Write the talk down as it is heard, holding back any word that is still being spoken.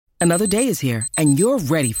Another day is here, and you're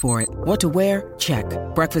ready for it. What to wear? Check.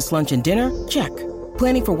 Breakfast, lunch, and dinner? Check.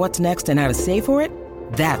 Planning for what's next and how to save for it?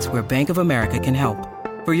 That's where Bank of America can help.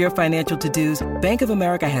 For your financial to-dos, Bank of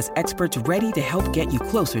America has experts ready to help get you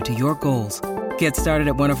closer to your goals. Get started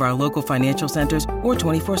at one of our local financial centers or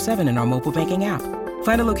 24/7 in our mobile banking app.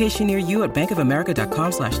 Find a location near you at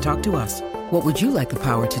bankofamerica.com/talktous. What would you like the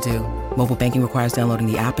power to do? Mobile banking requires downloading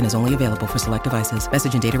the app and is only available for select devices.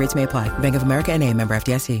 Message and data rates may apply. Bank of America N.A., member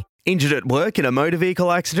FDIC. Injured at work in a motor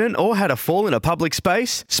vehicle accident or had a fall in a public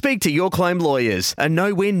space? Speak to Your Claim Lawyers, a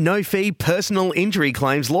no-win, no-fee personal injury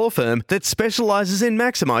claims law firm that specialises in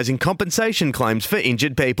maximising compensation claims for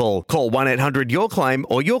injured people. Call 1-800-YOUR-CLAIM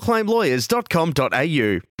or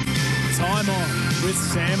yourclaimlawyers.com.au. Time on with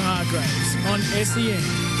Sam Hargreaves on SEN.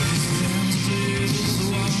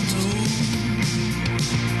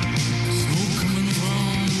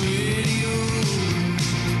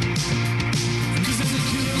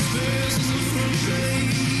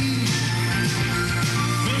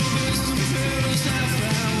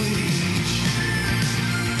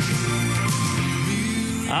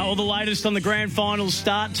 All the latest on the grand final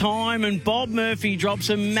start time, and Bob Murphy drops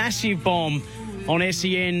a massive bomb on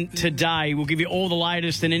SEN today. We'll give you all the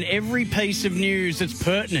latest and in every piece of news that's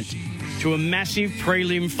pertinent to a massive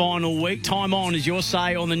prelim final week. Time on is your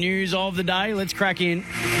say on the news of the day. Let's crack in.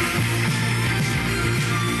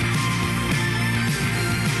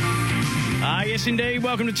 Yes, indeed.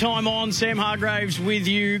 Welcome to Time On. Sam Hargreaves with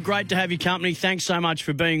you. Great to have your company. Thanks so much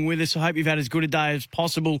for being with us. I hope you've had as good a day as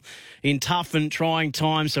possible in tough and trying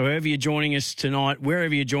times. So wherever you're joining us tonight,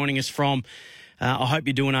 wherever you're joining us from, I hope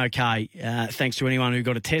you're doing okay. Thanks to anyone who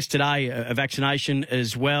got a test today, a vaccination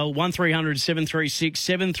as well. 1300 736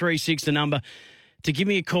 736, the number to give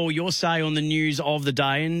me a call, your say on the news of the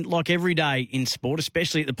day. And like every day in sport,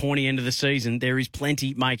 especially at the pointy end of the season, there is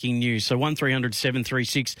plenty making news. So 1300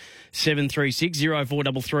 736 736,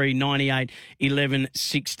 0433 98 11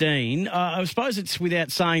 16. I suppose it's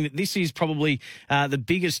without saying that this is probably the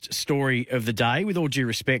biggest story of the day, with all due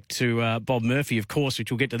respect to Bob Murphy, of course,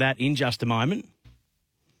 which we'll get to that in just a moment.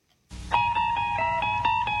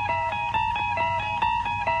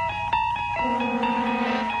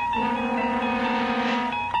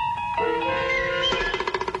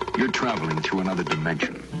 You're traveling through another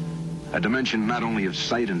dimension. A dimension not only of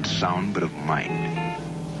sight and sound, but of mind.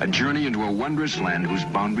 A journey into a wondrous land whose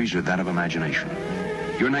boundaries are that of imagination.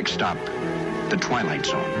 Your next stop, the Twilight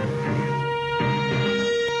Zone.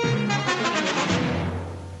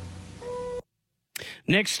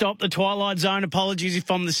 Next stop, the Twilight Zone. Apologies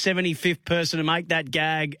if I'm the 75th person to make that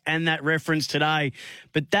gag and that reference today.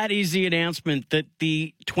 But that is the announcement that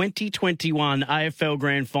the 2021 AFL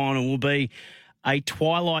Grand Final will be a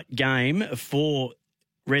twilight game for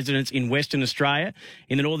residents in Western Australia.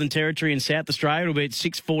 In the Northern Territory and South Australia, it'll be at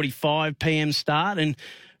 6:45 p.m. start. And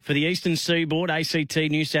for the Eastern Seaboard, ACT,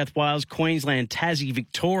 New South Wales, Queensland, Tassie,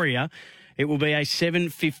 Victoria, it will be a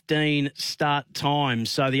 7:15 start time.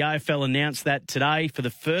 So the AFL announced that today. For the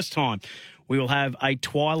first time, we will have a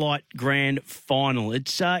twilight grand final. It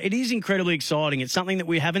is incredibly exciting. It's something that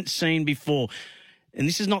we haven't seen before. And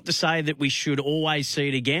this is not to say that we should always see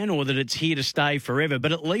it again or that it's here to stay forever,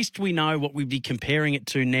 but at least we know what we'd be comparing it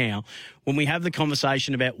to now when we have the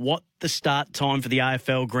conversation about what the start time for the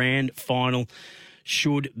AFL Grand Final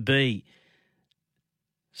should be.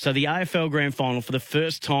 So the AFL Grand Final, for the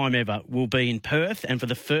first time ever, will be in Perth, and for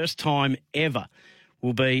the first time ever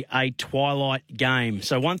will be a twilight game.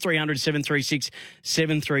 So 1300 736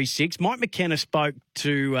 736. Mike McKenna spoke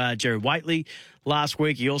to Gerard Whateley last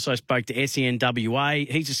week. He also spoke to SENWA.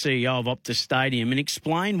 He's the CEO of Optus Stadium, and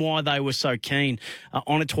explained why they were so keen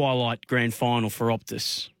on a twilight grand final for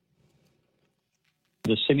Optus.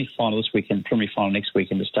 The semi-final this weekend, preliminary final next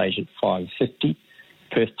weekend, is staged at 5:50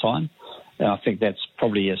 Perth time. And I think that's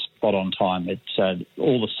probably a spot-on time. It's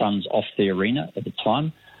all the sun's off the arena at the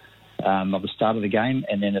time of the start of the game,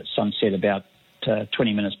 and then it's sunset about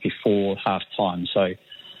 20 minutes before half-time. So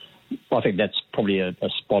I think that's probably a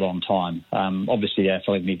spot-on time. Obviously, the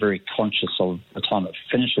AFL can be very conscious of the time it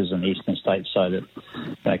finishes in the eastern states so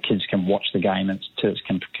that kids can watch the game to its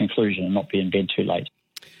conclusion and not be in bed too late.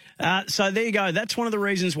 So there you go. That's one of the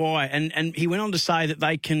reasons why. And he went on to say that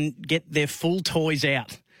they can get their full toys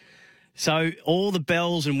out. So all the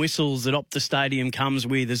bells and whistles that Optus Stadium comes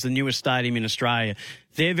with as the newest stadium in Australia,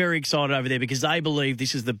 they're very excited over there because they believe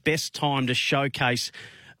this is the best time to showcase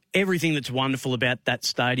everything that's wonderful about that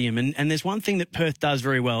stadium. And there's one thing that Perth does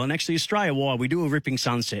very well, and actually Australia-wide, we do a ripping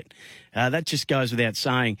sunset. That just goes without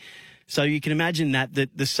saying. So you can imagine that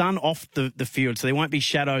the sun off the field, so there won't be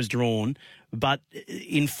shadows drawn, but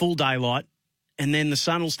in full daylight, and then the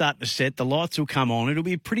sun will start to set, the lights will come on. It'll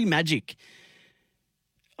be pretty magic,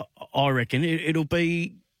 I reckon. It'll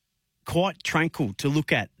be quite tranquil to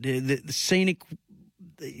look at. The scenic,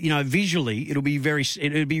 visually, it'll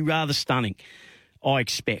be rather stunning, I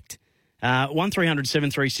expect. 1300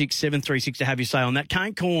 736 736 to have your say on that.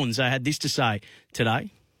 Kane Corns had this to say today.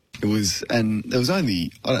 It was, and there was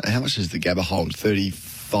only, how much does the Gabba hold?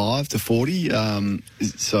 35 to 40.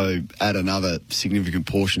 So add another significant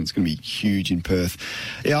portion. It's going to be huge in Perth.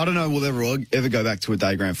 Yeah, I don't know we'll ever go back to a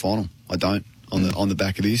day grand final. I don't. On the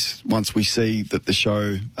back of this, once we see that the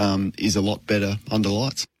show is a lot better under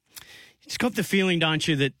lights. It's got the feeling, don't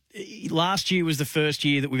you, that last year was the first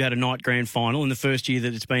year that we've had a night grand final and the first year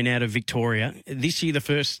that it's been out of Victoria. This year,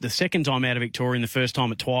 the second time out of Victoria and the first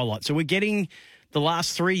time at twilight. So we're getting the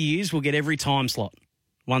last 3 years, we'll get every time slot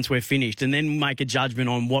once we're finished, and then we'll make a judgment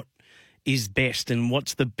on what is best and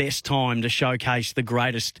what's the best time to showcase the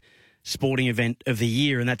greatest sporting event of the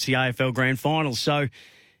year, and that's the AFL Grand Final. So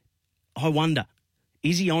I wonder,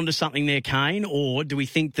 is he onto something there, Kane, or do we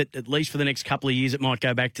think that at least for the next couple of years it might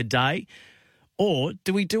go back to day? Or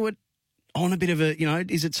do we do it on a bit of a,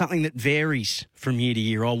 is it something that varies from year to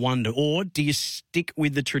year, I wonder? Or do you stick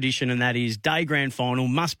with the tradition, and that is day grand final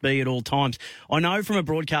must be at all times? I know from a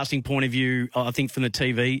broadcasting point of view, I think from the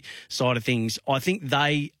TV side of things, I think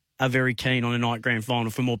they are very keen on a night grand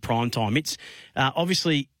final for more prime time. It's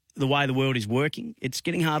obviously the way the world is working, it's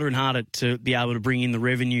getting harder and harder to be able to bring in the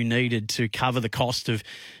revenue needed to cover the cost of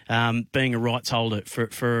being a rights holder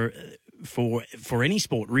for any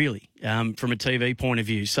sport, really, from a TV point of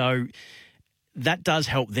view. So that does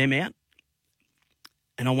help them out.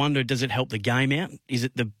 And I wonder, does it help the game out? Is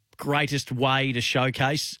it the greatest way to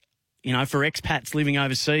showcase, for expats living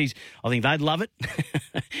overseas? I think they'd love it.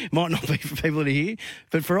 Might not be for people to hear.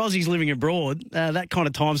 But for Aussies living abroad, that kind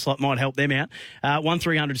of time slot might help them out.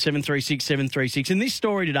 1300 736 736. And this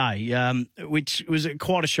story today, which was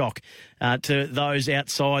quite a shock to those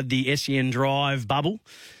outside the SEN Drive bubble,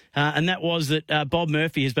 and that was that Bob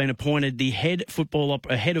Murphy has been appointed the head of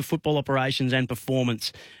football operations and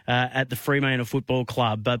performance at the Fremantle Football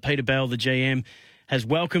Club. Peter Bell, the GM, has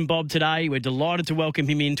welcomed Bob today. We're delighted to welcome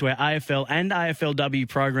him into our AFL and AFLW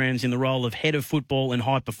programs in the role of head of football and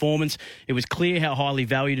high performance. It was clear how highly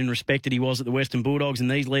valued and respected he was at the Western Bulldogs, and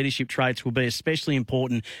these leadership traits will be especially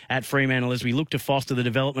important at Fremantle as we look to foster the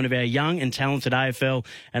development of our young and talented AFL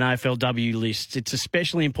and AFLW lists. It's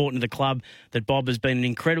especially important to the club that Bob has been an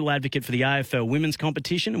incredible advocate for the AFL women's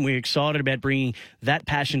competition, and we're excited about bringing that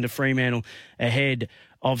passion to Fremantle ahead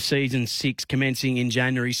of season 6 commencing in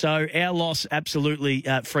January. So our loss, absolutely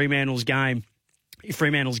Fremantle's gain.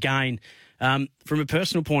 From a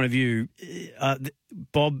personal point of view,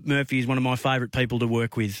 Bob Murphy is one of my favourite people to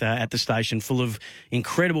work with at the station, full of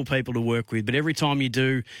incredible people to work with. But every time you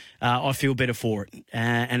do, I feel better for it.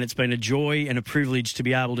 And it's been a joy and a privilege to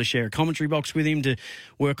be able to share a commentary box with him, to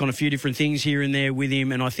work on a few different things here and there with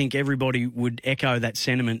him. And I think everybody would echo that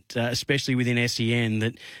sentiment, especially within SEN,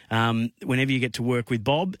 that whenever you get to work with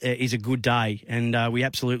Bob is a good day. And we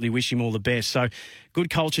absolutely wish him all the best. So good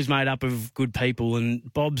culture's made up of good people.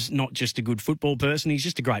 And Bob's not just a good football person, he's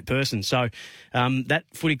just a great person. So that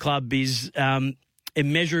footy club is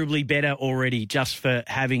immeasurably better already just for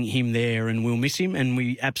having him there, and we'll miss him, and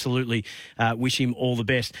we absolutely wish him all the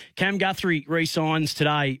best. Cam Guthrie re-signs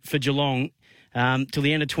today for Geelong till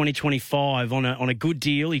the end of 2025 on a good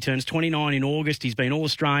deal. He turns 29 in August. He's been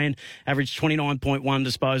All-Australian, averaged 29.1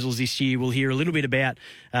 disposals this year. We'll hear a little bit about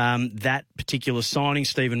that particular signing.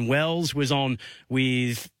 Stephen Wells was on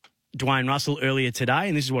with Dwayne Russell earlier today,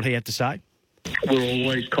 and this is what he had to say. We're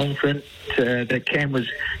always confident that Cam was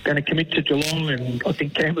going to commit to Geelong, and I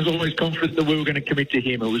think Cam was always confident that we were going to commit to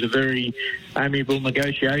him. It was a very amiable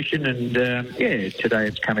negotiation, and today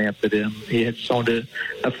it's come out that he had signed a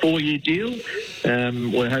 4-year deal.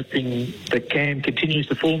 We're hoping that Cam continues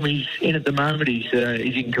the form he's in at the moment. He's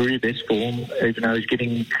in career best form, even though he's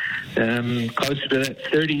getting closer to that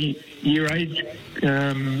 30-year age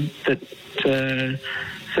that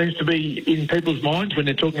seems to be in people's minds when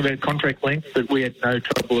they're talking about contract length, but we had no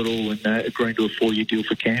trouble at all in agreeing to a 4-year deal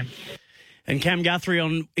for Cam. And Cam Guthrie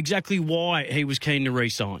on exactly why he was keen to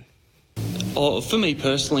re-sign. Oh, for me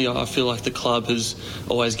personally, I feel like the club has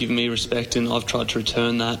always given me respect, and I've tried to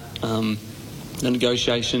return that. The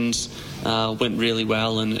negotiations went really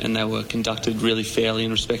well, and they were conducted really fairly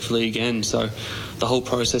and respectfully again. So the whole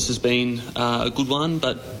process has been a good one,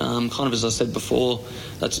 but kind of as I said before,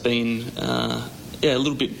 that's been a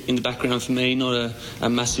little bit in the background for me, not a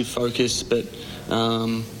massive focus, but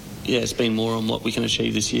it's been more on what we can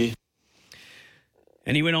achieve this year.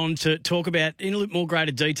 And he went on to talk about, in a little more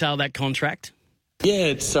greater detail, that contract,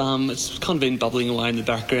 Yeah, it's kind of been bubbling away in the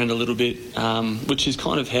background a little bit, which is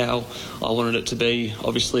kind of how I wanted it to be.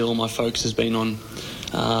 Obviously, all my focus has been on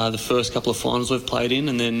the first couple of finals we've played in,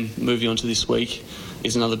 and then moving on to this week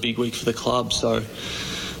is another big week for the club. So,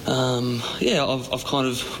 I've kind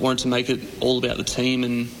of wanted to make it all about the team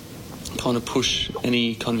and kind of push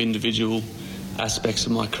any kind of individual aspects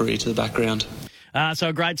of my career to the background. So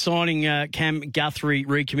a great signing, Cam Guthrie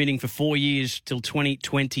recommitting for 4 years till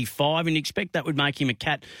 2025, and you expect that would make him a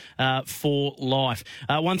Cat for life.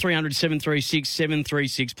 1300 736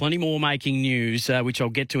 736. Plenty more making news, which I'll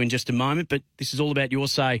get to in just a moment, but this is all about your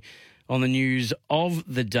say on the news of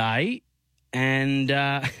the day. And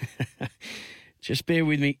just bear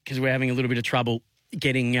with me because we're having a little bit of trouble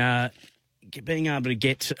being able to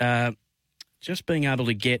get.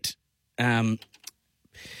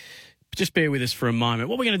 Just bear with us for a moment.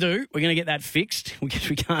 What we're going to do, we're going to get that fixed because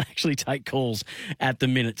we can't actually take calls at the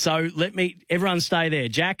minute. So everyone stay there.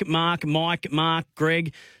 Jack, Mark, Mike, Mark,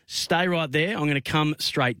 Greg, stay right there. I'm going to come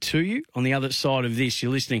straight to you on the other side of this.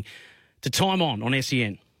 You're listening to Time On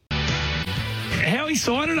SEN. How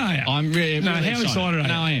excited are you? I'm really excited are you?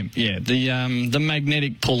 No, I am. Yeah, the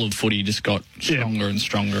magnetic pull of footy just got stronger and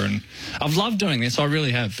stronger, and I've loved doing this. I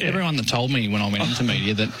really have. Yeah. Everyone that told me when I went into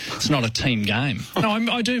media that it's not a team game. No,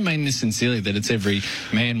 I do mean this sincerely, that it's every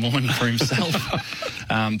man, woman for himself.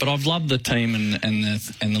 But I've loved the team and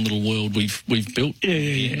the little world we've built.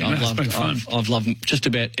 Yeah. I've loved just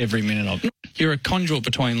about every minute of it. You're a conduit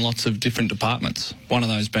between lots of different departments. One of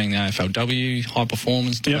those being the AFLW, high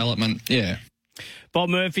performance development. Yeah. Bob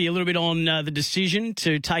Murphy, a little bit on the decision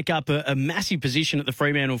to take up a massive position at the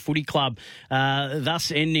Fremantle Footy Club,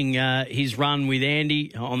 thus ending his run with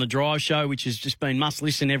Andy on the Drive Show, which has just been must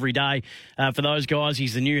listen every day for those guys.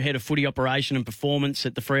 He's the new head of footy operation and performance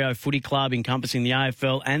at the Freo Footy Club, encompassing the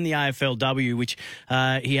AFL and the AFLW, which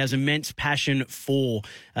he has immense passion for,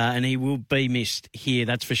 and he will be missed here,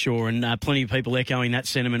 that's for sure. And plenty of people echoing that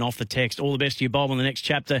sentiment off the text. All the best to you, Bob, on the next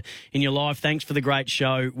chapter in your life. Thanks for the great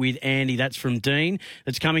show with Andy. That's from Dean.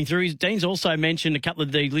 That's coming through. Dean's also mentioned a couple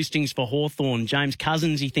of the listings for Hawthorn. James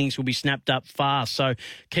Cousins, he thinks, will be snapped up fast. So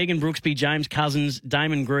Keegan Brooksby, James Cousins,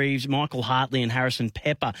 Damon Greaves, Michael Hartley and Harrison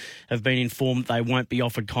Pepper have been informed that they won't be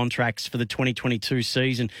offered contracts for the 2022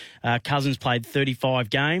 season. Cousins played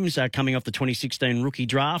 35 games coming off the 2016 rookie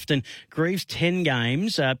draft, and Greaves 10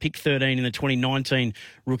 games, pick 13 in the 2019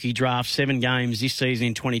 rookie draft, 7 games this season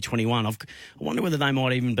in 2021. I wonder whether they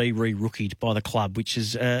might even be re-rookied by the club, which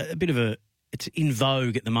is a bit of a... It's in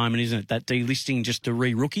vogue at the moment, isn't it? That delisting just to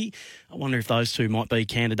re-rookie. I wonder if those two might be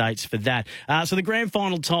candidates for that. So the grand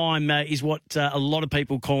final time is what a lot of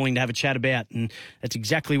people calling to have a chat about, and that's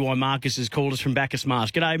exactly why Marcus has called us from Bacchus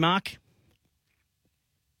Marsh. G'day, Mark.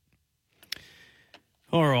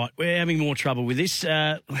 All right, we're having more trouble with this.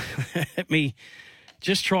 Let me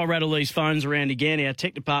just try rattle these phones around again. Our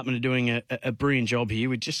tech department are doing a brilliant job here.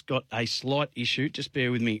 We've just got a slight issue. Just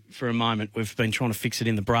bear with me for a moment. We've been trying to fix it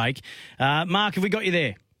in the break. Mark, have we got you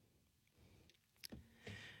there?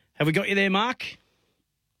 Have we got you there, Mark?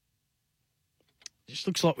 Just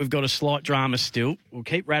looks like we've got a slight drama still. We'll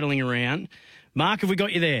keep rattling around. Mark, have we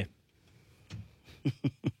got you there?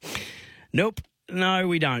 Nope. No,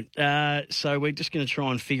 we don't. So we're just going to try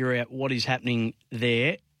and figure out what is happening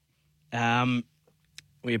there.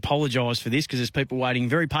 We apologise for this because there's people waiting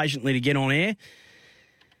very patiently to get on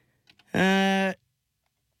air.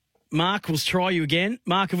 Mark, we'll try you again.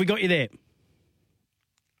 Mark, have we got you there?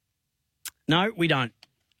 No, we don't.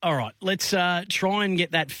 All right, let's try and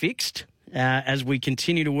get that fixed as we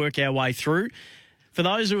continue to work our way through. For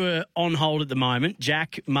those who are on hold at the moment,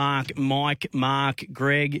 Jack, Mark, Mike, Mark,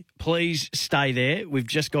 Greg, please stay there. We've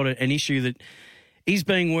just got an issue that is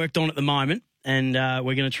being worked on at the moment, and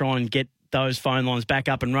we're going to try and get those phone lines back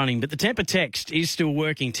up and running. But the Temper text is still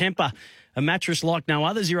working. Temper, a mattress like no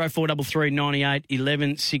other, 0433 98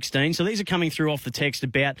 11 16. So these are coming through off the text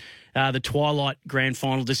about the Twilight Grand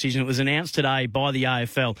Final decision. It was announced today by the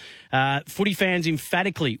AFL. Footy fans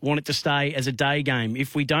emphatically want it to stay as a day game.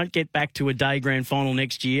 If we don't get back to a day Grand Final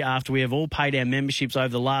next year after we have all paid our memberships over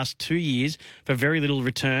the last 2 years for very little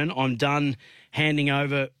return, I'm done handing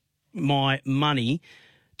over my money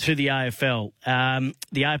to the AFL.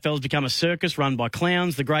 The AFL has become a circus run by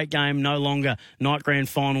clowns. The great game no longer night grand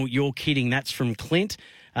final. You're kidding. That's from Clint.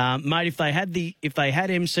 Mate, if they had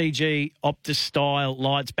MCG Optus style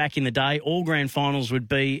lights back in the day, all grand finals would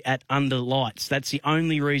be at under lights. That's the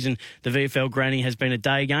only reason the VFL Granny has been a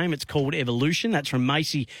day game. It's called Evolution. That's from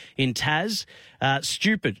Macy in Taz.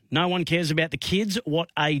 Stupid. No one cares about the kids. What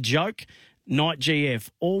a joke. night GF.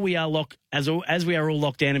 All we are as we are all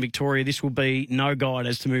locked down in Victoria, this will be no guide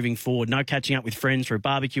as to moving forward. No catching up with friends for a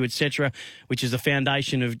barbecue, etc., which is the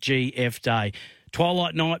foundation of GF Day.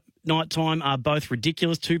 Twilight night time are both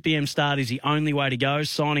ridiculous. 2 p.m. start is the only way to go.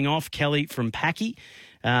 Signing off, Kelly from Packy.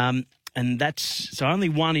 And that's so only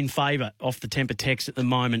one in favour off the temper text at the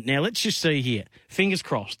moment. Now, let's just see here. Fingers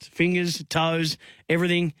crossed. Fingers, toes,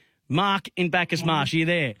 everything. Mark in Bacchus Marsh, are you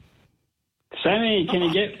there? Sammy, can you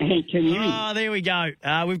hear me? Oh, there we go.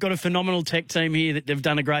 We've got a phenomenal tech team here that they've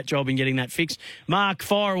done a great job in getting that fixed. Mark,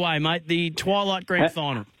 fire away, mate. The Twilight Grand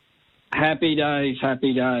Final. Happy days,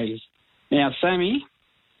 happy days. Now, Sammy,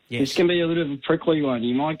 this can be a little bit of a prickly one.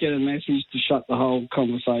 You might get a message to shut the whole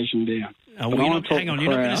conversation down. Hang on, you're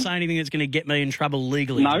not going to say anything that's going to get me in trouble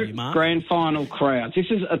legally, no, are you, Mark? Grand Final crowds. This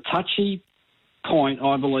is a touchy point,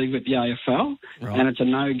 I believe, with the AFL, and it's a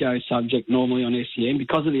no-go subject normally on SEN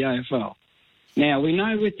because of the AFL. Now, we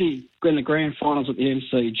know when the grand finals at the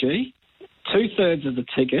MCG, 2/3 of the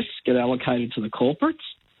tickets get allocated to the corporates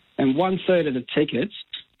and 1/3 of the tickets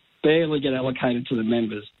barely get allocated to the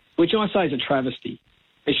members, which I say is a travesty.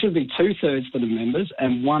 It should be 2/3 for the members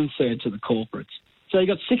and 1/3 to the corporates. So you've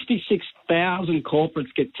got 66,000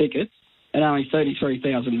 corporates get tickets and only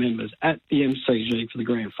 33,000 members at the MCG for the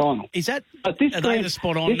grand final. Are they the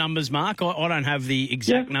spot-on numbers, Mark? I don't have the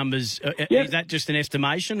exact numbers. Is that just an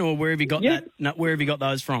estimation, or where have you got that? No, where have you got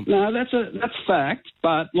those from? No, that's fact.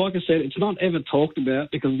 But like I said, it's not ever talked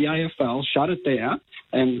about because the AFL shut it down,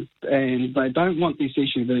 and they don't want this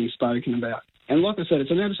issue being spoken about. And like I said,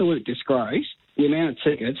 it's an absolute disgrace the amount of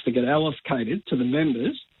tickets that get allocated to the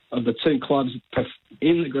members of the two clubs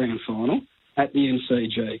in the grand final at the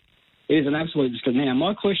MCG. It is an absolute disgrace. Now,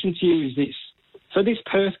 my question to you is this. For this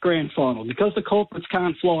Perth grand final, because the corporates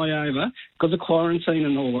can't fly over, because of quarantine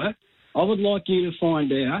and all that, I would like you to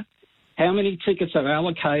find out how many tickets are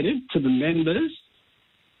allocated to the members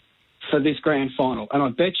for this grand final. And I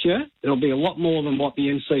bet you it'll be a lot more than what the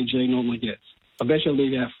MCG normally gets. I bet you it'll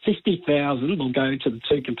be about 50,000 will go to the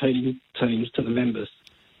two competing teams, to the members.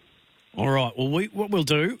 All right. Well, what we'll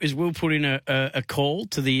do is we'll put in a call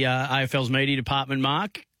to the AFL's media department,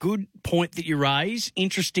 Mark. Good point that you raise.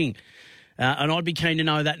 Interesting. And I'd be keen to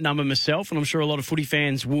know that number myself, and I'm sure a lot of footy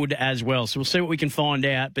fans would as well. So we'll see what we can find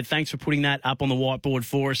out. But thanks for putting that up on the whiteboard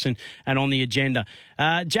for us and on the agenda.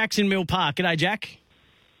 Jack's in Mill Park. G'day, Jack.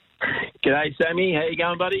 G'day, Sammy. How you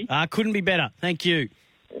going, buddy? Couldn't be better. Thank you.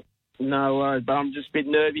 No worries, but I'm just a bit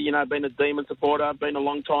nervy. You know, being a Demon supporter, been a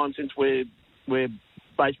long time since we're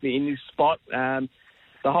basically in this spot.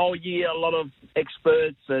 The whole year, a lot of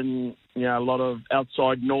experts and, you know, a lot of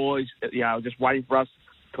outside noise, you know, just waiting for us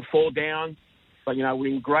to fall down. But, you know,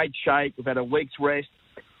 we're in great shape. We've had a week's rest.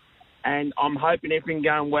 And I'm hoping everything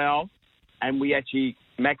going well and we actually,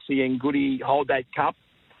 Maxi and Goody, hold that cup.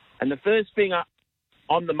 And the first thing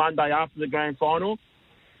on the Monday after the grand final,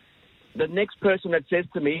 the next person that says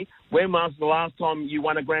to me, when was the last time you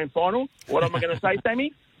won a grand final? What am I going to say,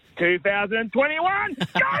 Sammy? 2021! Go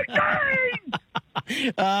Green!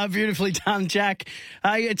 Beautifully done, Jack.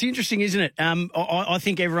 It's interesting, isn't it? I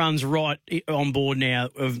think everyone's right on board now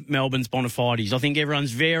of Melbourne's bona fides. I think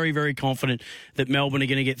everyone's very, very confident that Melbourne are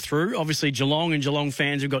going to get through. Obviously, Geelong and Geelong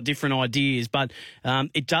fans have got different ideas, but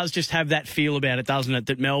it does just have that feel about it, doesn't it,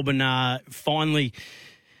 that Melbourne are finally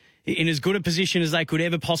in as good a position as they could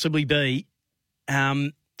ever possibly be.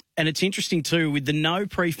 And it's interesting, too, with the no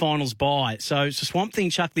pre-finals bye. So Swamp Thing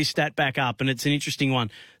chucked this stat back up, and it's an interesting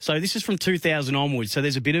one. So this is from 2000 onwards. So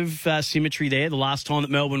there's a bit of symmetry there. The last time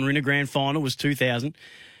that Melbourne were in a grand final was 2000.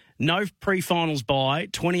 No pre-finals bye.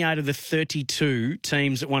 28 of the 32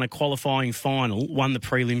 teams that won a qualifying final won the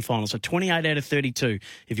prelim final. So 28 out of 32.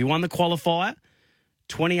 If you won the qualifier,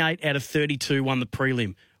 28 out of 32 won the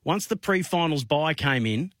prelim. Once the pre-finals bye came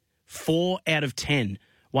in, 4 out of 10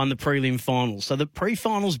 won the prelim finals. So the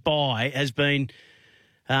pre-finals bye has been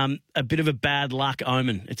a bit of a bad luck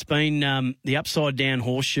omen. It's been the upside-down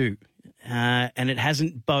horseshoe, and it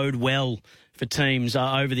hasn't bode well for teams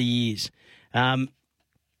over the years.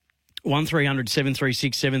 1300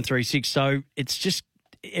 736 736. So it's just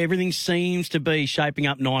everything seems to be shaping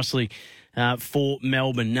up nicely for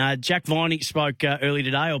Melbourne. Jack Viney spoke earlier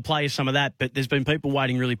today. I'll play you some of that, but there's been people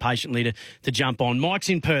waiting really patiently to jump on. Mike's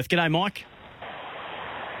in Perth. G'day, Mike.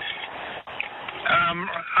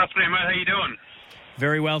 Afternoon, mate. How you doing?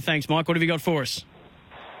 Very well, thanks, Mike. What have you got for us?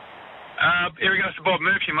 In regards to Bob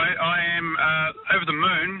Murphy, mate, I am over the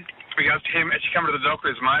moon in regards to him actually coming to the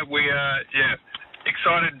Dockers, mate. We are,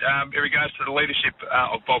 excited in regards to the leadership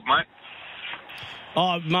of Bob, mate.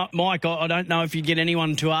 Oh, Mike, I don't know if you'd get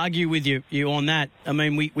anyone to argue with you on that. I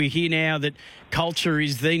mean, we hear now that culture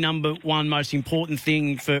is the number one most important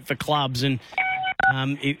thing for clubs, and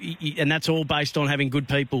that's all based on having good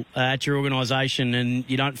people at your organisation, and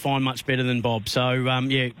you don't find much better than Bob. So,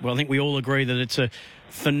 I think we all agree that it's a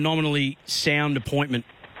phenomenally sound appointment.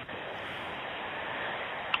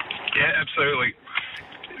 Yeah, absolutely.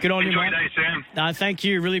 Good on you, mate. Enjoy your day, Sam. No, thank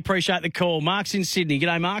you. Really appreciate the call. Mark's in Sydney.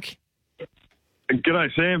 G'day, Mark. G'day,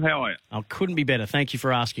 Sam. How are you? I couldn't be better. Thank you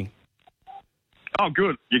for asking. Oh,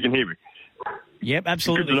 good. You can hear me. Yep,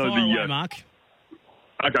 absolutely. Fire away, Mark.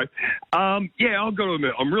 Okay. I've got to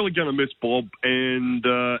admit, I'm really going to miss Bob, and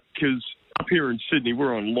because up here in Sydney,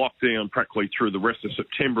 we're on lockdown practically through the rest of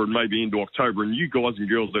September and maybe into October, and you guys and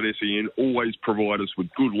girls at SEN always provide us with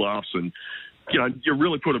good laughs, and you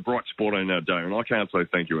really put a bright spot on our day, and I can't say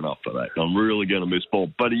thank you enough for that. I'm really going to miss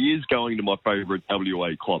Bob, but he is going to my favourite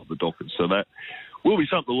WA club, the Dockers, so that will be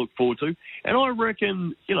something to look forward to. And I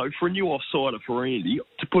reckon, for a new offsider for Andy,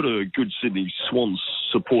 to put a good Sydney Swans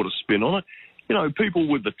supporter spin on it, people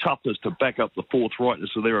with the toughness to back up the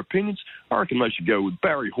forthrightness of their opinions, I reckon they should go with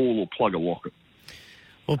Barry Hall or Plugger Lockett.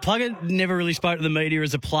 Well, Plugger never really spoke to the media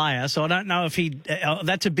as a player, so I don't know if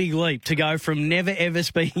that's a big leap to go from never ever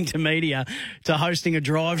speaking to media to hosting a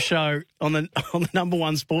drive show on the number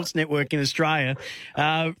one sports network in Australia.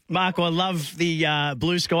 Mark, I love the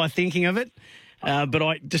blue sky thinking of it, but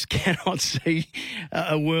I just cannot see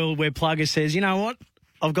a world where Plugger says, you know what?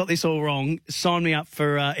 I've got this all wrong. Sign me up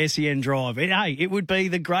for SEN Drive. It would be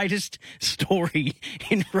the greatest story.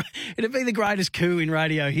 It'd be the greatest coup in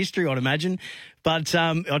radio history, I'd imagine. But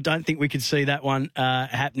I don't think we could see that one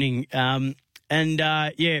happening.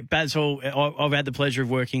 Baz Hall, I've had the pleasure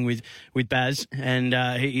of working with Baz,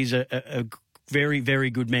 and he's a very,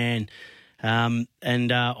 very good man.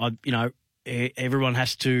 Everyone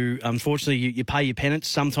has to, unfortunately, you pay your penance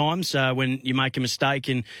sometimes when you make a mistake,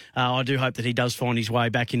 and I do hope that he does find his way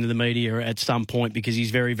back into the media at some point, because he's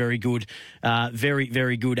very, very good, very,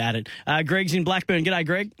 very good at it. Greg's in Blackburn. G'day,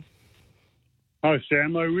 Greg. Hi,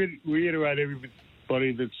 Sam. I reiterate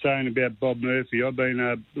everybody that's saying about Bob Murphy. I've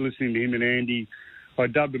been listening to him and Andy. I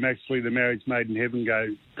dubbed them actually the Marriage Made in Heaven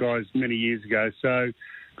guys many years ago, so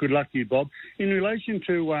good luck to you, Bob. In relation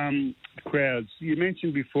to crowds, you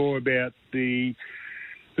mentioned before about the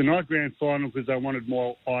night grand final because they wanted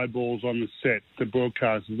more eyeballs on the set, the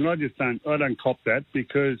broadcasters, and I don't cop that,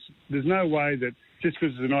 because there's no way that just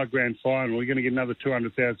because it's a night grand final, you're going to get another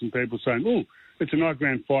 200,000 people saying, oh, it's a night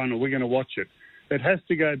grand final, we're going to watch it. It has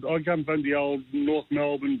to go. I come from the old North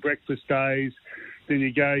Melbourne breakfast days. Then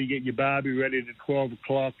you get your barbie ready at 12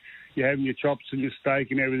 o'clock. You're having your chops and your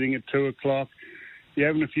steak and everything at 2 o'clock. You're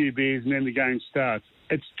having a few beers and then the game starts.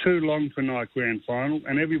 It's too long for night grand final,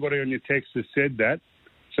 and everybody on your text has said that.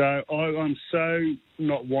 So I'm so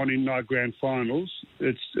not wanting night grand finals.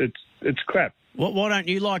 It's crap. Why don't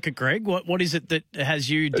you like it, Greg? What is it that has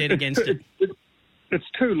you dead against it? It's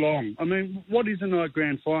too long. I mean, what is a night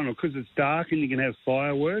grand final? Because it's dark and you can have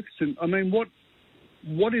fireworks. And I mean, what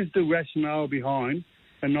is the rationale behind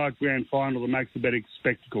a night grand final that makes a better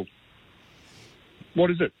spectacle? What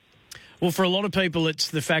is it? Well, for a lot of people,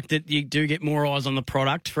 it's the fact that you do get more eyes on the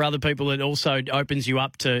product. For other people, it also opens you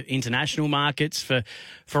up to international markets.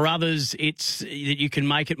 For others, it's that you can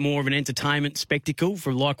make it more of an entertainment spectacle,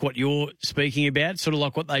 for like what you're speaking about, sort of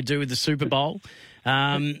like what they do with the Super Bowl.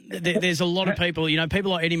 There's a lot of people,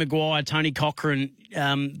 people like Eddie Maguire, Tony Cochrane,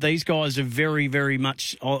 these guys are very, very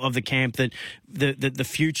much of the camp that the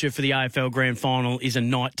future for the AFL Grand Final is a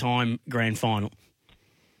nighttime Grand Final.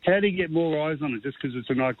 How do you get more eyes on it just because it's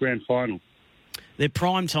a night grand final? They're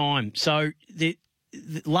prime time. So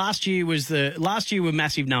last year were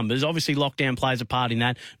massive numbers. Obviously, lockdown plays a part in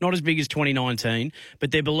that. Not as big as 2019, but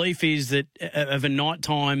their belief is that of a night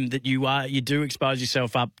time that you do expose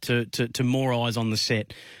yourself up to more eyes on the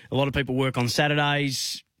set. A lot of people work on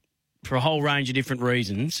Saturdays for a whole range of different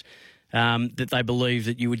reasons. That they believe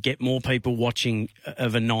that you would get more people watching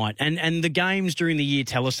of a night. And the games during the year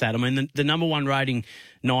tell us that. I mean, the number one rating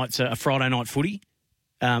nights are Friday night footy.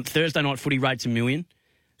 Thursday night footy rates 1 million.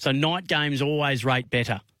 So night games always rate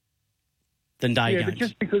better than day games. But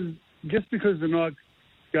just because the night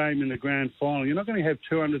game in the grand final, you're not going to have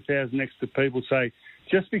 200,000 extra people say,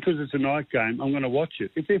 just because it's a night game, I'm going to watch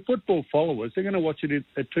it. If they're football followers, they're going to watch it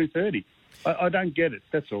at 2:30. I don't get it.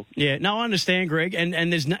 That's all. Yeah, no, I understand, Greg.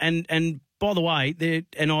 And there's and by the way,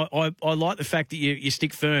 I like the fact that you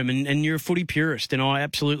stick firm and you're a footy purist, and I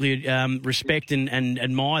absolutely respect and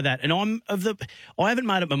admire that. And I haven't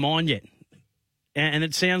made up my mind yet, and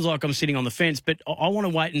it sounds like I'm sitting on the fence, but I want to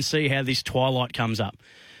wait and see how this twilight comes up.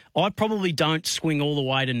 I probably don't swing all the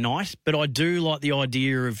way to night, but I do like the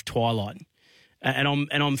idea of twilight. And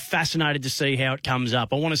I'm fascinated to see how it comes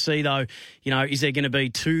up. I want to see, though, is there going to be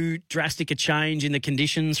too drastic a change in the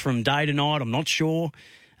conditions from day to night? I'm not sure.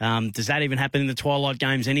 Does that even happen in the twilight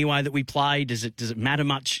games anyway that we play? Does it matter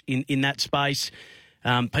much in that space?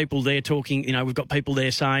 People there talking, we've got people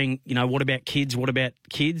there saying, what about kids? What about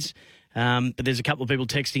kids? But there's a couple of people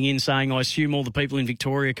texting in saying, I assume all the people in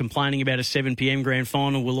Victoria complaining about a 7 p.m. grand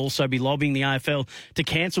final will also be lobbying the AFL to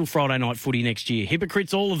cancel Friday night footy next year.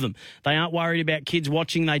 Hypocrites, all of them. They aren't worried about kids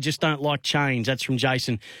watching. They just don't like change. That's from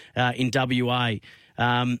Jason in WA.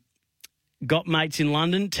 Got mates in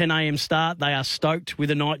London, 10 a.m. start. They are stoked with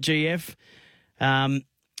a night GF.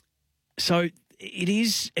 So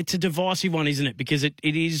it's a divisive one, isn't it? Because it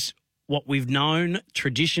is what we've known,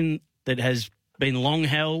 tradition that has been long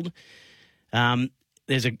held.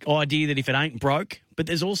 There's an idea that if it ain't broke, but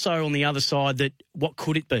there's also on the other side that what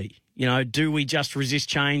could it be? Do we just resist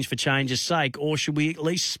change for change's sake, or should we at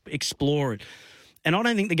least explore it? And I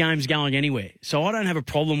don't think the game's going anywhere. So I don't have a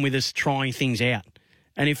problem with us trying things out.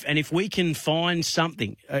 And if we can find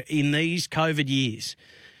something in these COVID years,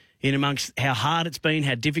 in amongst how hard it's been,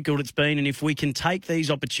 how difficult it's been, and if we can take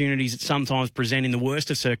these opportunities that sometimes present in the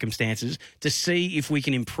worst of circumstances to see if we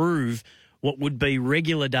can improve what would be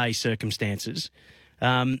regular day circumstances,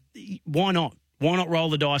 why not? Why not roll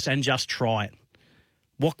the dice and just try it?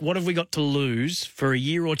 What have we got to lose for a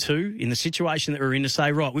year or two in the situation that we're in to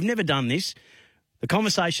say, right, we've never done this. The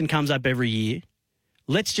conversation comes up every year.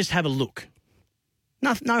 Let's just have a look.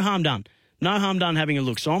 No harm done. No harm done having a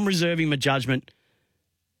look. So I'm reserving my judgment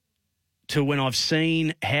to when I've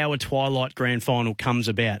seen how a twilight grand final comes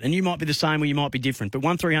about. And you might be the same or you might be different. But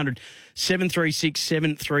 1300 736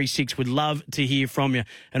 736 would love to hear from you,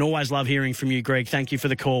 and always love hearing from you, Greg. Thank you for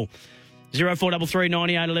the call. 0433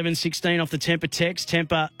 98 11 16 off the Temper text.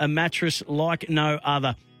 Temper, a mattress like no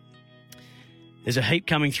other. There's a heap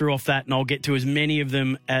coming through off that, and I'll get to as many of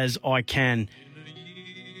them as I can.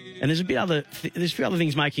 And there's a few other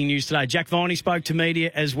things making news today. Jack Viney spoke to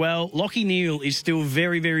media as well. Lachie Neale is still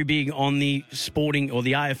very, very big on the sporting or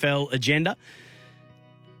the AFL agenda.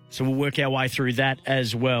 So we'll work our way through that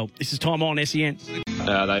as well. This is Time On SEN.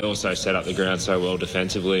 They also set up the ground so well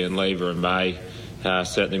defensively, and Lever and May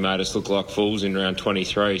certainly made us look like fools in round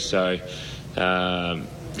 23. So,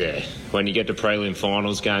 when you get to prelim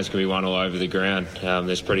finals, games can be won all over the ground.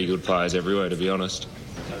 There's pretty good players everywhere, to be honest.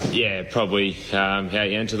 Yeah, probably how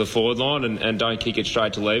you enter the forward line and don't kick it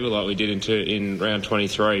straight to Lever like we did in round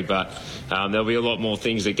 23. But there'll be a lot more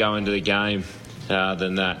things that go into the game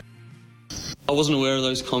than that. I wasn't aware of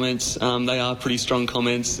those comments. They are pretty strong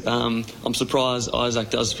comments. I'm surprised Isaac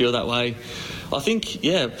does feel that way. I think,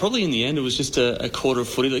 probably in the end it was just a quarter of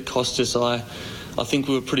footy that cost us. I think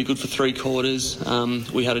we were pretty good for 3 quarters.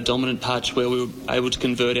 We had a dominant patch where we were able to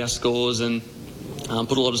convert our scores and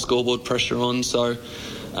put a lot of scoreboard pressure on. So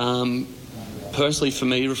personally for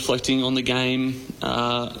me, reflecting on the game,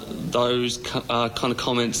 those kind of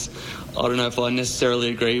comments, I don't know if I necessarily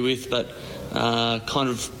agree with, but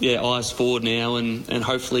eyes forward now and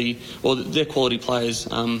hopefully, they're quality players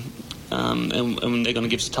and they're going to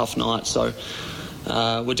give us a tough night. So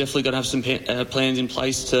we're definitely going to have some plans in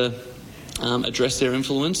place to address their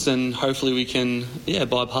influence, and hopefully we can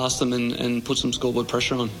bypass them and put some scoreboard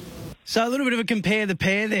pressure on. So a little bit of a compare the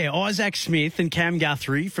pair there. Isaac Smith and Cam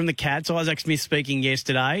Guthrie from the Cats. Isaac Smith speaking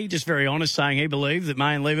yesterday, just very honest, saying he believed that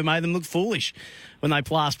May and Lever made them look foolish when they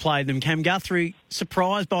last played them. Cam Guthrie,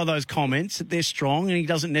 surprised by those comments that they're strong, and he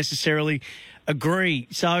doesn't necessarily agree.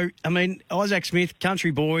 So, I mean, Isaac Smith,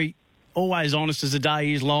 country boy, always honest as the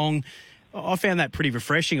day is long. I found that pretty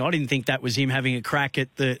refreshing. I didn't think that was him having a crack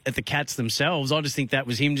at the Cats themselves. I just think that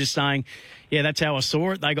was him just saying, yeah, that's how I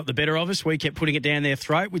saw it. They got the better of us. We kept putting it down their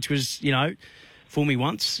throat, which was, fool me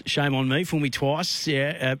once, shame on me. Fool me twice,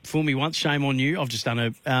 fool me once, shame on you. I've just done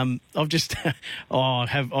I've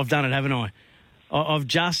done it, haven't I? I've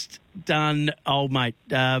just done old mate.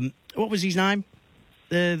 What was his name?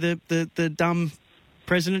 The dumb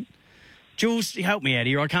president. Jules, help me out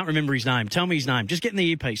here. I can't remember his name. Tell me his name. Just get in the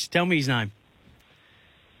earpiece. Tell me his name.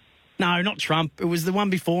 No, not Trump. It was the one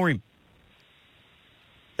before him.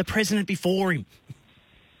 The president before him.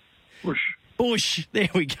 Bush. There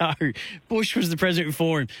we go. Bush was the president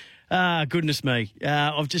before him. Goodness me.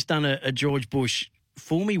 I've just done a George Bush.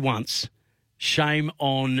 Fool me once, shame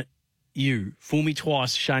on you. Fool me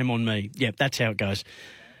twice, shame on me. Yep, that's how it goes.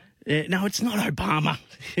 No, it's not Obama.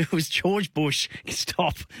 It was George Bush.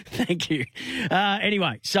 Stop. Thank you.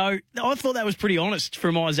 Anyway, so I thought that was pretty honest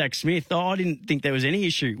from Isaac Smith. I didn't think there was any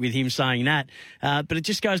issue with him saying that. But it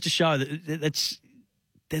just goes to show that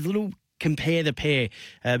they're little compare the pair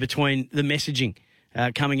between the messaging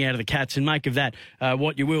coming out of the Cats and make of that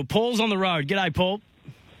what you will. Paul's on the road. G'day, Paul.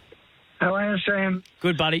 How are you, Sam?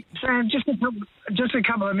 Good, buddy. Sam, just a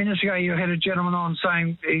couple of minutes ago, you had a gentleman on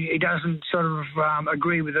saying he doesn't sort of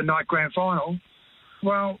agree with the night grand final.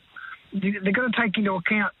 Well, they've got to take into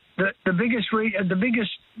account that the biggest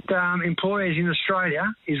employers in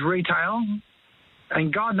Australia is retail,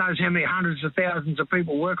 and God knows how many hundreds of thousands of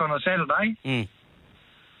people work on a Saturday. Mm.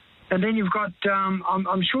 And then you've got,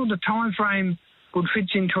 I'm sure the time frame would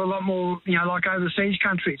fit into a lot more, like overseas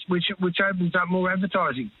countries, which opens up more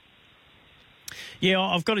advertising. Yeah,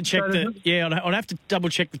 I've got to check I'd have to double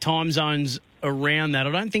check the time zones around that. I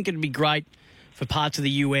don't think it'd be great for parts of the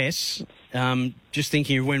US. Just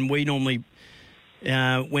thinking of when we normally,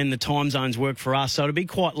 when the time zones work for us. So it'd be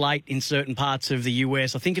quite late in certain parts of the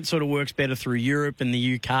US. I think it sort of works better through Europe and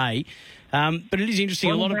the UK. But it is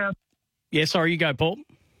interesting. Yeah, sorry, you go, Paul.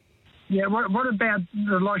 Yeah, what about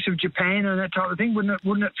the likes of Japan and that type of thing?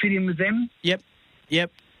 Wouldn't it fit in with them? Yep.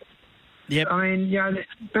 I mean,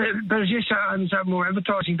 but it just opens up more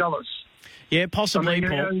advertising dollars. Yeah, possibly,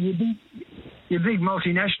 Paul. Your big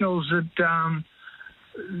multinationals that,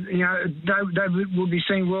 they will be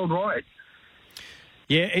seen worldwide.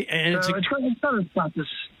 Yeah, and it's got its pluses.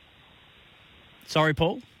 Sorry,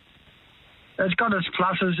 Paul? It's got its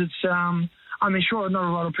pluses. It's, sure, not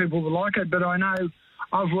a lot of people will like it, but I know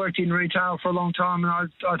I've worked in retail for a long time, and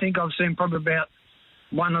I think I've seen probably about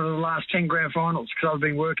one of the last 10 grand finals because I've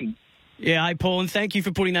been working. Yeah, hey, Paul, and thank you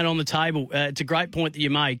for putting that on the table. It's a great point that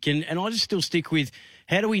you make, and I just still stick with,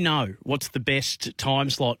 how do we know what's the best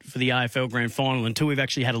time slot for the AFL Grand Final until we've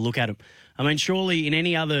actually had a look at them? I mean, surely in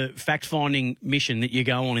any other fact-finding mission that you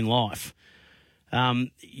go on in life,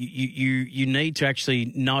 you need to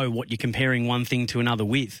actually know what you're comparing one thing to another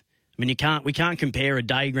with. I mean, we can't compare a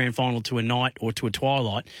day grand final to a night or to a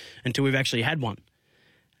twilight until we've actually had one.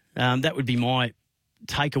 That would be my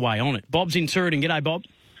takeaway on it. Bob's in Turin. G'day, Bob.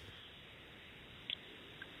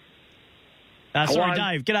 Sorry,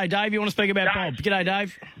 Dave. G'day, Dave. You want to speak about Bob? G'day,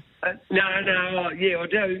 Dave. No, yeah, I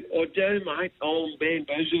do, mate. I'm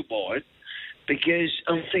bamboozled by it because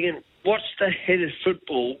I'm thinking, what's the head of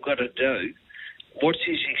football got to do? What's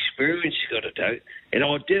his experience got to do? And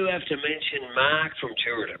I do have to mention Mark from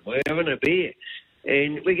Turin. We're having a beer,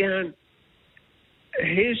 and we're going,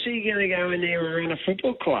 how's he going to go in there and run a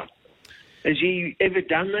football club? Has he ever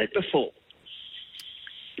done that before?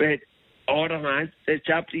 But I don't know. It's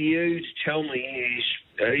up to you to tell me.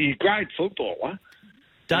 He's a great footballer.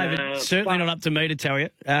 David, certainly not up to me to tell you.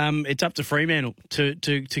 It's up to Fremantle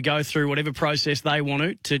to go through whatever process they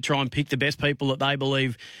want to try and pick the best people that they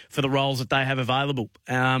believe for the roles that they have available.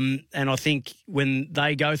 And I think when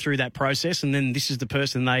they go through that process and then this is the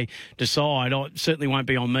person they decide, it certainly won't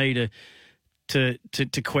be on me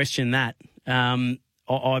to question that. I'm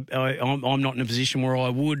not in a position where I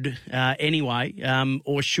would anyway,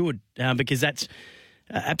 or should, because that's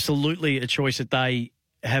absolutely a choice that they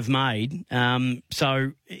have made.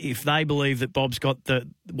 So if they believe that Bob's got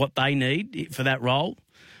what they need for that role,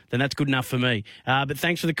 then that's good enough for me. But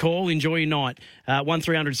thanks for the call. Enjoy your night.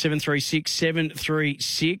 1300 736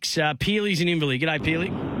 736. Peely's in Inverleigh. G'day, Peely.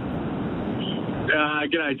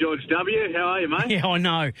 G'day, George W. How are you, mate? Yeah, I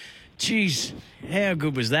know. Jeez, how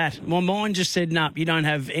good was that? My mind just said, no, you don't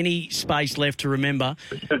have any space left to remember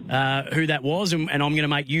who that was, and I'm going to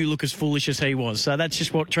make you look as foolish as he was. So that's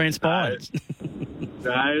just what transpired.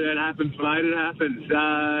 No, it happens, mate. It happens.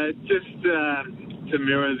 Just to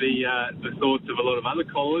mirror the thoughts of a lot of other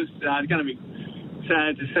callers, it's going to be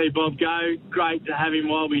sad to see Bob go. Great to have him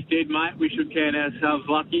while we did, mate. We should count ourselves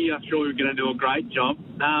lucky. I'm sure we're going to do a great job.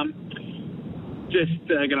 Just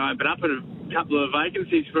going to open up a couple of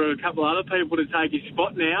vacancies for a couple of other people to take his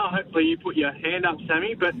spot now. Hopefully you put your hand up,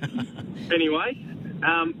 Sammy. But anyway,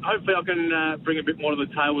 hopefully I can bring a bit more to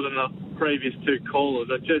the table than the previous two callers.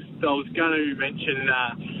 I was going to mention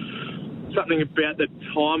something about the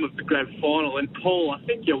time of the grand final. And Paul, I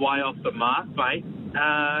think you're way off the mark, mate.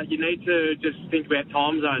 You need to just think about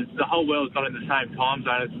time zones. The whole world's not in the same time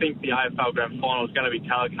zone. I think the AFL grand final is going to be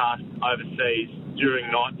telecast overseas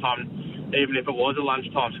during night time, even if it was a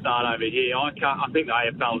lunchtime start over here. I think the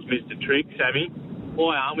AFL's missed a trick, Sammy.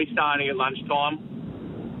 Why aren't we starting at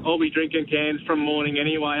lunchtime? I'll be drinking cans from morning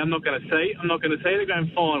anyway. I'm not going to see the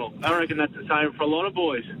grand final. I reckon that's the same for a lot of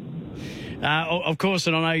boys. Of course,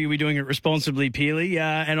 and I know you'll be doing it responsibly, Peely,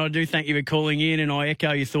 and I do thank you for calling in, and I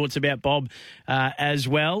echo your thoughts about Bob as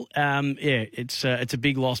well. It's a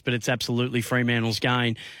big loss, but it's absolutely Fremantle's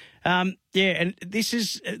gain. And this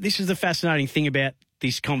is the fascinating thing about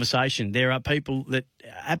this conversation. There are people that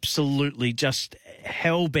absolutely just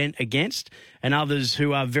hell-bent against, and others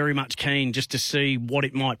who are very much keen just to see what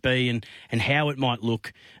it might be and how it might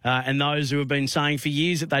look, and those who have been saying for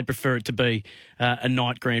years that they'd prefer it to be a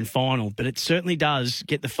night grand final. But it certainly does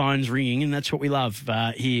get the phones ringing, and that's what we love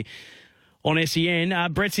here on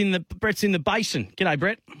SEN. Brett's in the basin. G'day,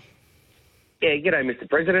 Brett. Yeah, g'day, Mr.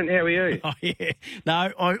 President. How are you? Oh, yeah.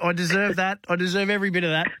 No, I deserve that. I deserve every bit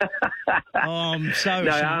of that. I'm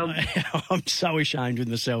so ashamed with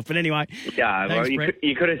myself. But anyway. Yeah, thanks, well, Brett.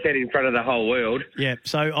 you could have said in front of the whole world. Yeah,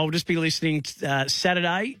 so I'll just be listening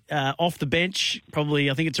Saturday off the bench.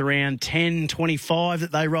 Probably, I think it's around 10:25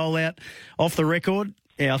 that they roll out off the record.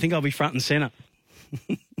 Yeah, I think I'll be front and centre.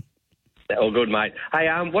 All good, mate. Hey,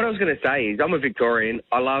 what I was going to say is I'm a Victorian.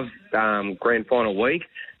 I love grand final week.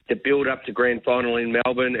 The build up to grand final in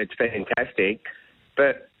Melbourne, it's fantastic.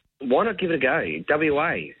 But why not give it a go?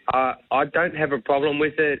 WA. I don't have a problem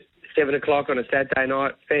with it. 7 o'clock on a Saturday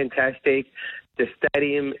night, fantastic. The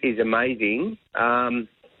stadium is amazing. I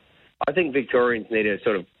think Victorians need to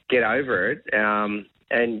sort of get over it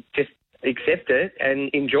and just accept it and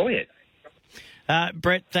enjoy it.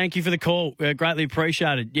 Brett, thank you for the call. Greatly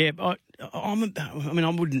appreciated. Yeah, I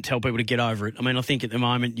wouldn't tell people to get over it. I mean, I think at the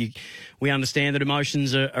moment we understand that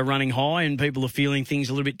emotions are running high and people are feeling things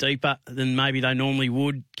a little bit deeper than maybe they normally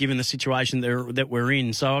would, given the situation that we're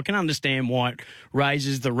in. So I can understand why it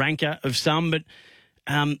raises the rancor of some, but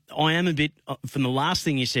I am a bit from the last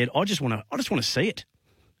thing you said. I just want to see it.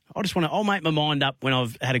 I'll make my mind up when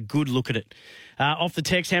I've had a good look at it. Off the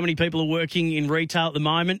text, how many people are working in retail at the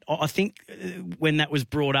moment? I think when that was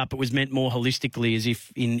brought up, it was meant more holistically, as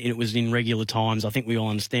if it was in regular times. I think we all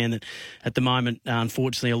understand that at the moment,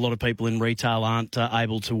 unfortunately, a lot of people in retail aren't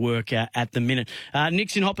able to work at the minute.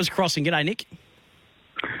 Nick's in Hoppers Crossing. G'day, Nick.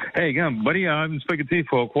 Hey, you going, buddy? I've been speaking to you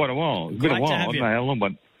for quite a while. It's been a while. I don't know how long,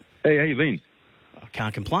 but hey, how you been? I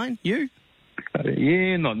can't complain. You?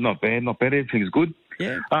 Yeah, not bad. Everything's good.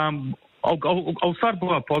 Yeah. I'll start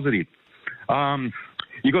by a positive.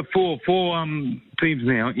 You got four teams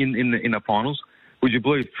now in the finals. Would you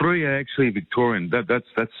believe 3 are actually Victorian?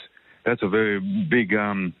 That's a very big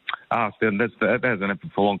ask, and that hasn't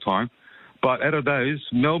happened for a long time. But out of those,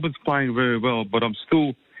 Melbourne's playing very well. But I'm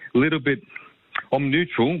still a little bit. I'm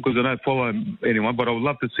neutral because I don't follow anyone. But I would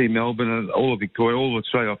love to see Melbourne and all of Victoria, all of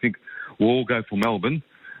Australia. I think we'll all go for Melbourne.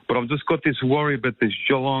 But I've just got this worry about this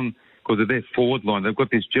Geelong because of their forward line. They've got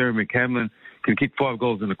this Jeremy Cameron. Can kick 5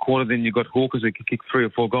 goals in a quarter. Then you've got Hawkers that can kick 3 or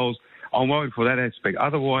 4 goals. I'm worried for that aspect.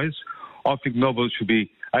 Otherwise, I think Melbourne should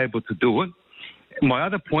be able to do it. My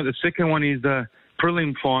other point, the second one is the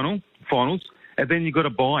prelim finals, and then you've got to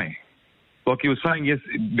bye. Like you were saying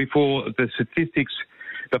before, the statistics,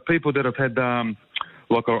 the people that have had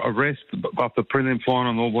like a rest after prelim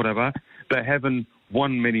final or whatever, they haven't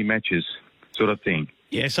won many matches, sort of thing.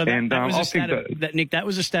 Yeah, so that was a stat, Nick, that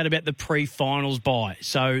was a stat about the pre-finals bye.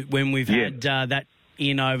 So when we've had that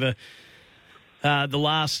in over the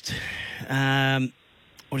last, 5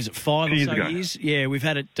 or so years? Yeah, we've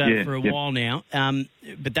had it for a while now.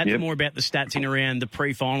 But that's more about the stats in around the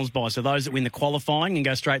pre-finals bye. So those that win the qualifying and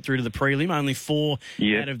go straight through to the prelim, only 4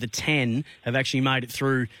 out of the 10 have actually made it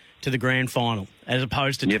through to the grand final, as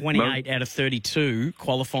opposed to 28 out of 32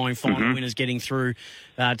 qualifying final winners getting through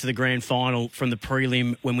to the grand final from the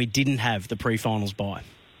prelim when we didn't have the pre-finals bye.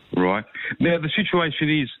 Right. Now, the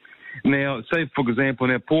situation is, say, for example,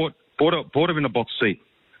 now Port are in a box seat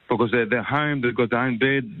because they're home, they've got their own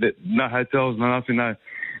bed, no hotels, no nothing,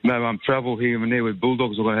 no travel here and there with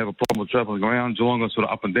Bulldogs are going to have a problem with travelling around. Geelong are sort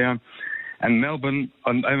of up and down. And Melbourne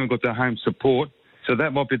haven't got their home support, so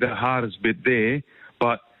that might be the hardest bit there.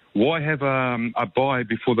 But why have a bye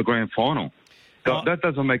before the grand final? That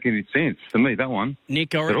doesn't make any sense to me, that one.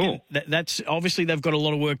 Nick, I reckon that's obviously they've got a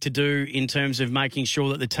lot of work to do in terms of making sure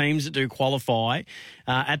that the teams that do qualify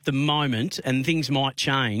at the moment, and things might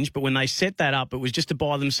change, but when they set that up, it was just to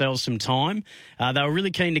buy themselves some time. They were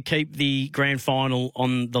really keen to keep the grand final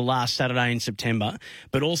on the last Saturday in September,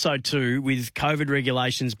 but also too, with COVID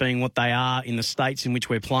regulations being what they are in the states in which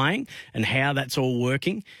we're playing and how that's all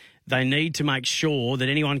working, they need to make sure that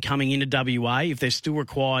anyone coming into WA, if they're still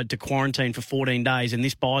required to quarantine for 14 days, and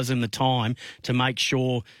this buys them the time to make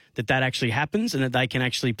sure that actually happens and that they can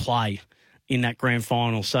actually play in that grand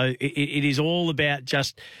final. So it is all about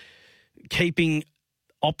just keeping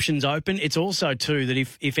options open. It's also, too, that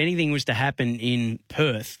if anything was to happen in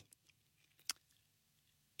Perth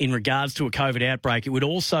in regards to a COVID outbreak, it would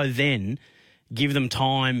also then give them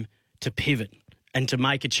time to pivot and to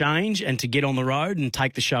make a change and to get on the road and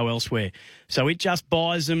take the show elsewhere. So it just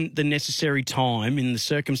buys them the necessary time in the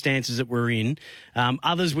circumstances that we're in.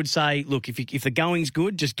 Others would say, look, if the going's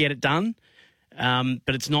good, just get it done.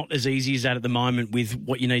 But it's not as easy as that at the moment with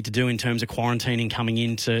what you need to do in terms of quarantining coming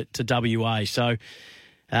into WA. So,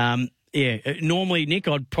 normally, Nick,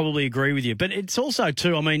 I'd probably agree with you. But it's also,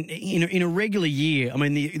 too, I mean, in a regular year, I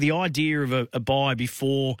mean, the idea of a bye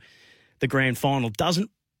before the grand final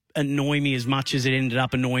doesn't annoy me as much as it ended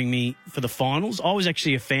up annoying me for the finals. I was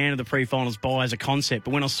actually a fan of the pre-finals bye as a concept,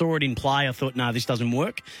 but when I saw it in play, I thought, no, this doesn't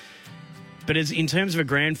work. But in terms of a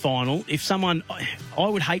grand final, I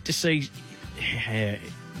would hate to see...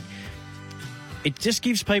 it just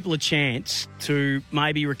gives people a chance to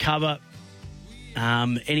maybe recover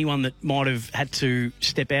anyone that might have had to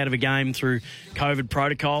step out of a game through COVID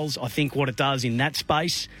protocols. I think what it does in that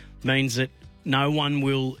space means that no one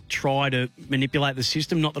will try to manipulate the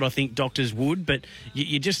system. Not that I think doctors would, but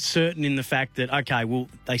you're just certain in the fact that, okay, well,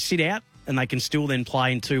 they sit out and they can still then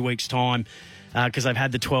play in 2 weeks' time because they've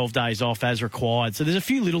had the 12 days off as required. So there's a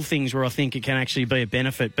few little things where I think it can actually be a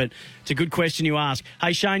benefit, but it's a good question you ask.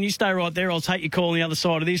 Hey, Shane, you stay right there. I'll take your call on the other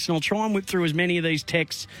side of this, and I'll try and whip through as many of these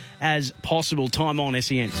texts as possible. Time on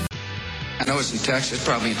SEN. I know it's in Texas,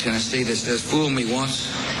 probably in Tennessee. This does fool me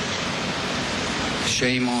once.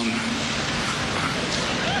 Shame on you.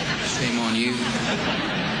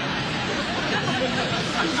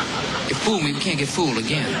 You fooled me, we can't get fooled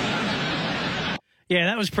again. Yeah,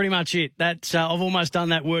 that was pretty much it. That's I've almost done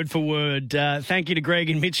that word for word. Thank you to Greg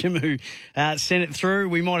and Mitchum who sent it through.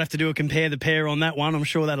 We might have to do a compare the pair on that one. I'm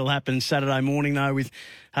sure that'll happen Saturday morning, though, with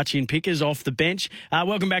Hutchie and Pickers off the bench.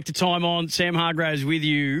 Welcome back to Time On. Sam Hargreaves with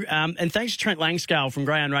you. And thanks to Trent Langscale from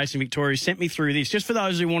Greyhound Racing Victoria, who sent me through this. Just for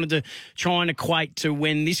those who wanted to try and equate to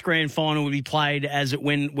when this grand final would be played as to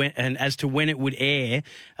when it would air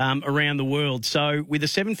around the world. So with a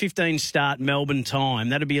 7:15 start Melbourne time,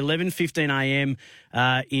 that'd be 11:15am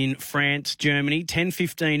in France, Germany,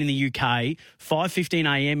 10:15 in the UK,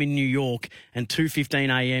 5:15am in New York, and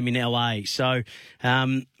 2:15am in LA. So,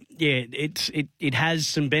 it has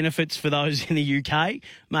some benefits for those in the UK,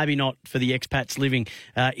 maybe not for the expats living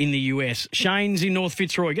in the US. Shane's in North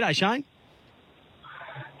Fitzroy. G'day, Shane.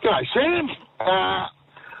 G'day, Sam.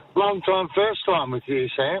 Long time, first time with you,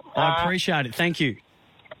 Sam. I appreciate it. Thank you.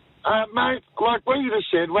 Mate, like what you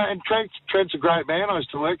just said, and Trent's a great man. I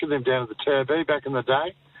used to work with him down at the Turbo back in the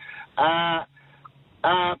day.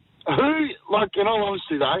 In all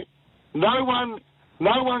honesty, though, no one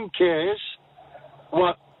cares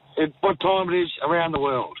what time it is around the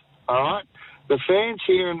world, all right? The fans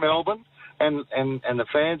here in Melbourne and the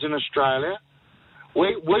fans in Australia,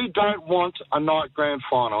 we don't want a night grand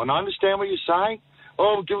final. And I understand what you're saying.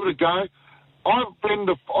 Oh, give it a go. I'm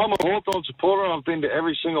a Hawthorn supporter. I've been to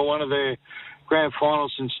every single one of their grand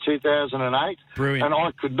finals since 2008. Brilliant. And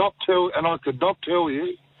I could not tell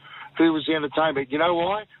you who was the entertainment. You know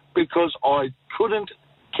why? Because I couldn't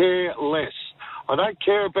care less. I don't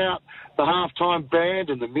care about the halftime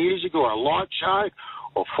band and the music or a light show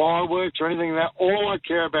or fireworks or anything like that. All I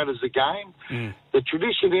care about is the game. The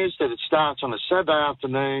tradition is that it starts on a Saturday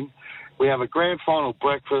afternoon. We have a grand final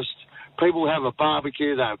breakfast. People have a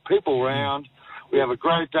barbecue. They have people round. We have a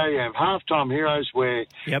great day. You have halftime heroes where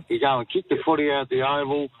you go and kick the footy out the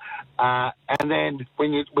oval. And then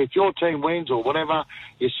if your team wins or whatever,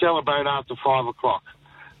 you celebrate after 5 o'clock.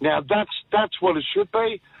 Now, that's what it should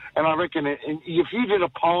be. And I reckon if you did a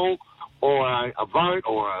poll or a vote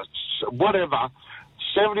or whatever,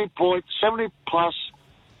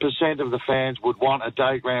 70+% of the fans would want a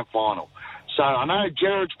day grand final. So I know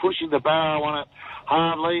Jared's pushing the barrow on it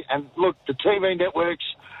hardly. And look, the TV networks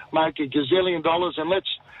make $1 gazillion, and let's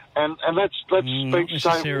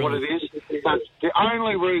say what it is. That's the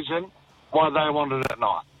only reason why they wanted it at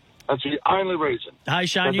night. That's the only reason. Hey,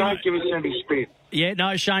 Shane, so don't give us any spin. Yeah,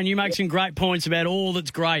 no, Shane, you make some great points about all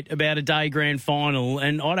that's great about a day grand final,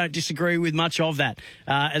 and I don't disagree with much of that.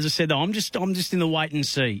 As I said, though, I'm just in the wait and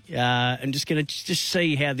see. I'm just going to just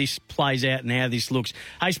see how this plays out and how this looks.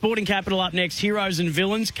 Hey, Sporting Capital up next, heroes and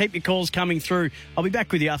villains. Keep your calls coming through. I'll be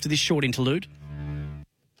back with you after this short interlude.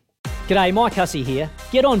 G'day, Mike Hussey here.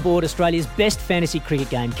 Get on board Australia's best fantasy cricket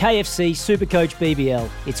game, KFC Supercoach BBL.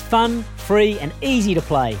 It's fun, free and easy to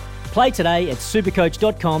play. Play today at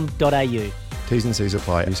supercoach.com.au. T's and C's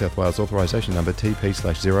apply. New South Wales authorisation number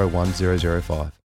TP/01005.